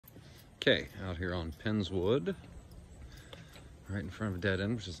Okay, out here on Pennswood, right in front of a dead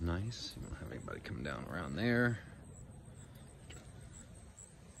end, which is nice. You don't have anybody coming down around there.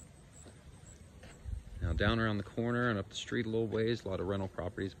 Now down around the corner and up the street a little ways, a lot of rental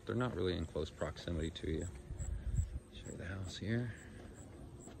properties, but they're not really in close proximity to you. Show you the house here.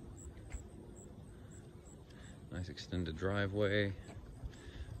 Nice extended driveway.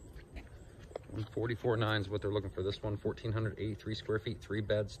 144.9 is what they're looking for. This one, 1,483 square feet, 3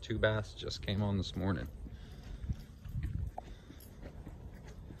 beds, 2 baths, just came on this morning.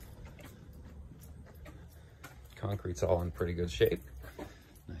 Concrete's all in pretty good shape.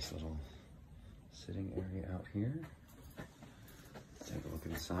 Nice little sitting area out here. Let's take a look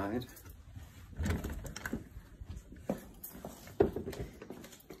inside.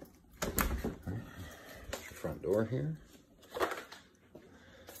 All right. There's your front door here.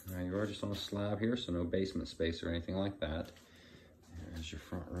 Now you are just on a slab here, so no basement space or anything like that. There's your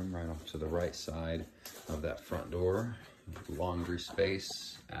front room right off to the right side of that front door. Laundry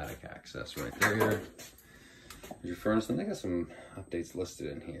space, attic access right there. There's your furnace, and they got some updates listed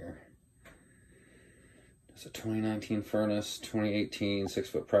in here. It's a 2019 furnace, 2018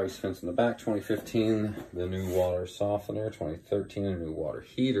 6-foot privacy fence in the back, 2015 the new water softener, 2013 a new water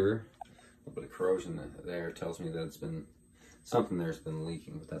heater. A little bit of corrosion there tells me that it's been something there's been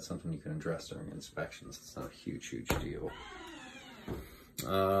leaking, but that's something you can address during inspections. It's not a huge deal.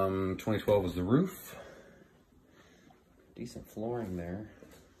 2012 was the roof. Decent flooring there.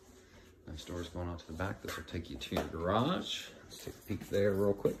 Nice doors going out to the back. This will take you to your garage. Let's take a peek there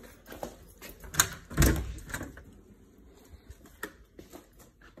real quick.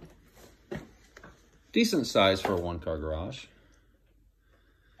 Decent size for a 1-car garage.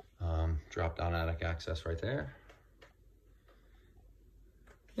 Drop down attic access right there.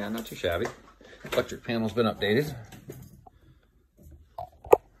 Yeah, not too shabby. Electric panel's been updated.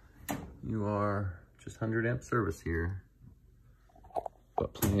 You are just 100 amp service here,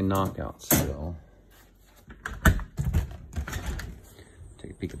 but plenty of knockouts still.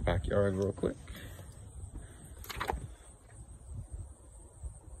 Take a peek at the backyard real quick.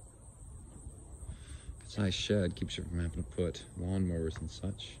 It's a nice shed, keeps you from having to put lawnmowers and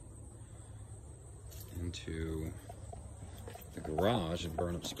such into the garage and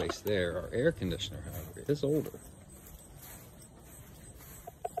burn up space there. Our air conditioner, however, is older.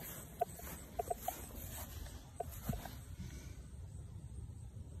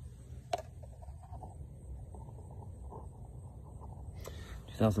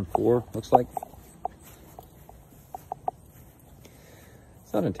 $2004 looks like.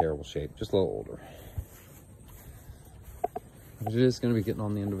 It's not in terrible shape, just a little older. But it is going to be getting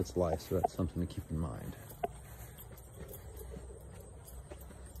on the end of its life, so that's something to keep in mind.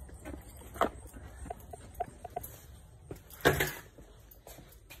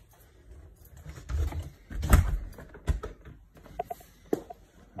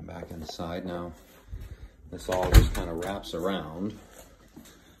 Back inside now, this all just kind of wraps around.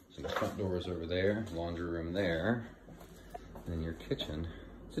 So the front door is over there, laundry room there, and then your kitchen.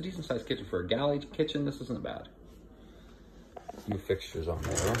 It's a decent sized kitchen for a galley kitchen. This isn't bad. New fixtures on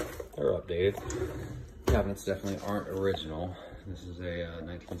there. They're updated. Cabinets definitely aren't original. This is a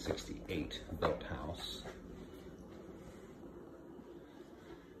 1968 built house.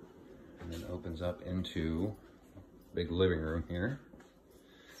 And then opens up into big living room here.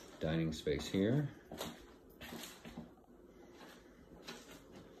 Dining space here.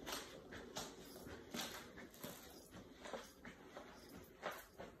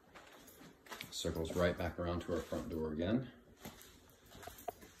 Circles right back around to our front door again.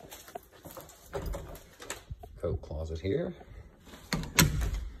 Coat closet here.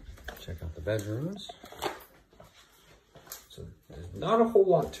 Check out the bedrooms. So there's not a whole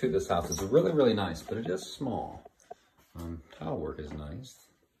lot to this house. It's really nice, but it is small. Tile work is nice.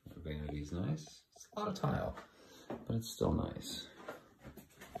 The vanity's nice. It's a lot of tile, but it's still nice.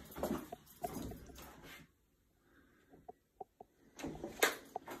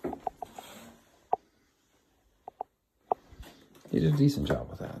 You did a decent job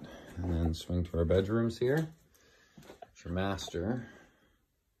with that. And then swing to our bedrooms here. It's your master.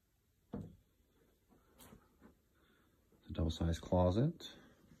 A double-sized closet.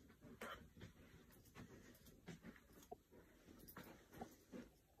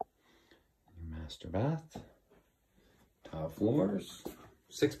 Your master bath. Tile floors.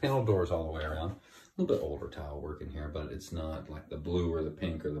 6-panel doors all the way around. A little bit older tile work in here, but it's not like the blue or the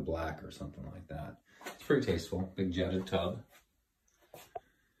pink or the black or something like that. It's pretty tasteful. Big jetted tub.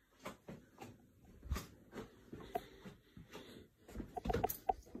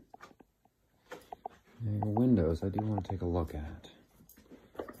 Your windows, I do want to take a look at.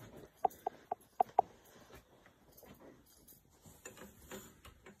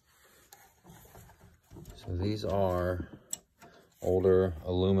 So these are older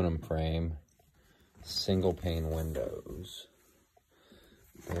aluminum frame, single pane windows.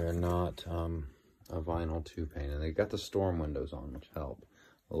 They're not a vinyl 2-pane, and they got the storm windows on, which help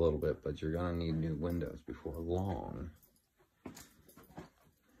a little bit, but you're gonna need new windows before long.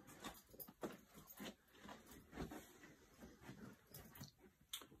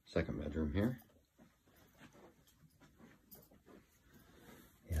 Second bedroom here.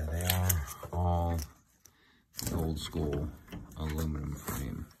 Yeah, they are all old school aluminum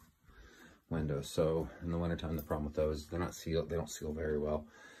frame windows. So in the wintertime, the problem with those, they're not sealed, they don't seal very well.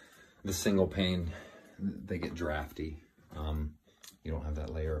 The single pane, they get drafty. You don't have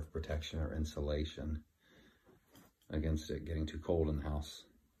that layer of protection or insulation against it getting too cold in the house.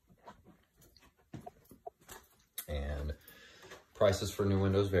 And prices for new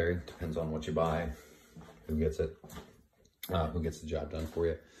windows vary, depends on what you buy, who gets it, who gets the job done for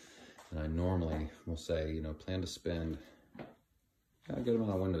you. And I normally will say, you know, plan to spend, got a good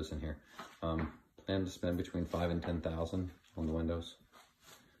amount of windows in here. Plan to spend between $5,000 and $10,000 on the windows.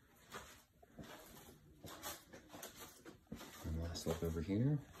 And last look over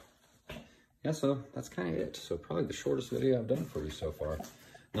here. Yeah, so that's kind of it. So probably the shortest video I've done for you so far.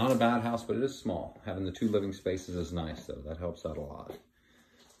 Not a bad house, but it is small. Having the 2 living spaces is nice, though. That helps out a lot.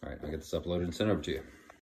 All right, I'll get this uploaded and sent over to you.